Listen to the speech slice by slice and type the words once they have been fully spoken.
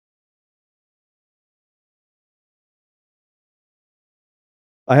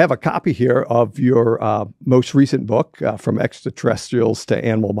I have a copy here of your most recent book, From Extraterrestrials to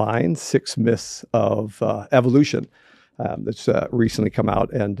Animal Minds, Six Myths of Evolution, that's recently come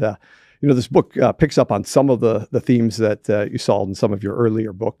out. And this book picks up on some of the themes that you saw in some of your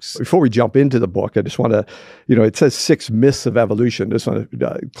earlier books. Before we jump into the book, I just want to, it says six myths of evolution. Just want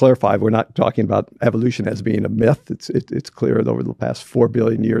to clarify, we're not talking about evolution as being a myth. It's clear that over the past 4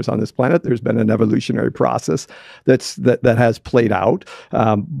 billion years on this planet, there's been an evolutionary process that has played out.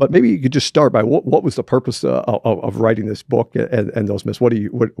 But maybe you could just start by what was the purpose of writing this book and those myths? What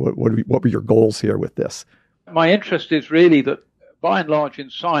were your goals here with this? My interest is really that, by and large,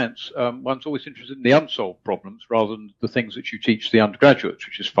 in science, one's always interested in the unsolved problems rather than the things that you teach the undergraduates,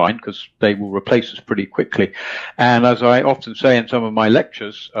 which is fine because they will replace us pretty quickly. And as I often say in some of my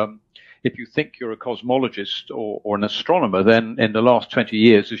lectures, if you think you're a cosmologist or an astronomer, then in the last 20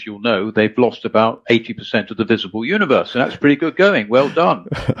 years, as you'll know, they've lost about 80% of the visible universe. And that's pretty good going. Well done.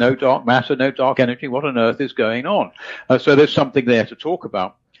 No dark matter, no dark energy. What on earth is going on? So there's something there to talk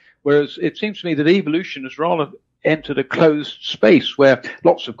about. Whereas it seems to me that evolution has rather entered a closed space where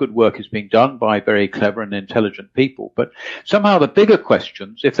lots of good work is being done by very clever and intelligent people. But somehow the bigger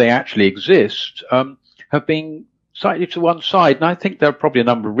questions, if they actually exist, have been slightly to one side. And I think there are probably a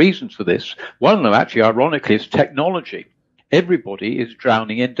number of reasons for this. One of them, actually, ironically, is technology. Everybody is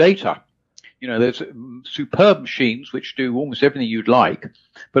drowning in data. There's superb machines which do almost everything you'd like.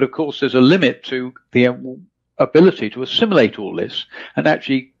 But of course, there's a limit to the ability to assimilate all this and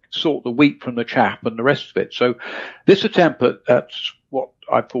actually sort the wheat from the chaff and the rest of it. So this attempt at what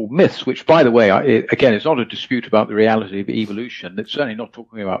I call myths, which, by the way, again, is not a dispute about the reality of evolution. It's certainly not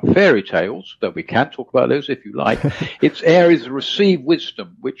talking about fairy tales, though we can talk about those if you like. It's areas of received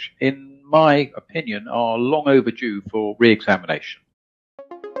wisdom, which, in my opinion, are long overdue for re-examination.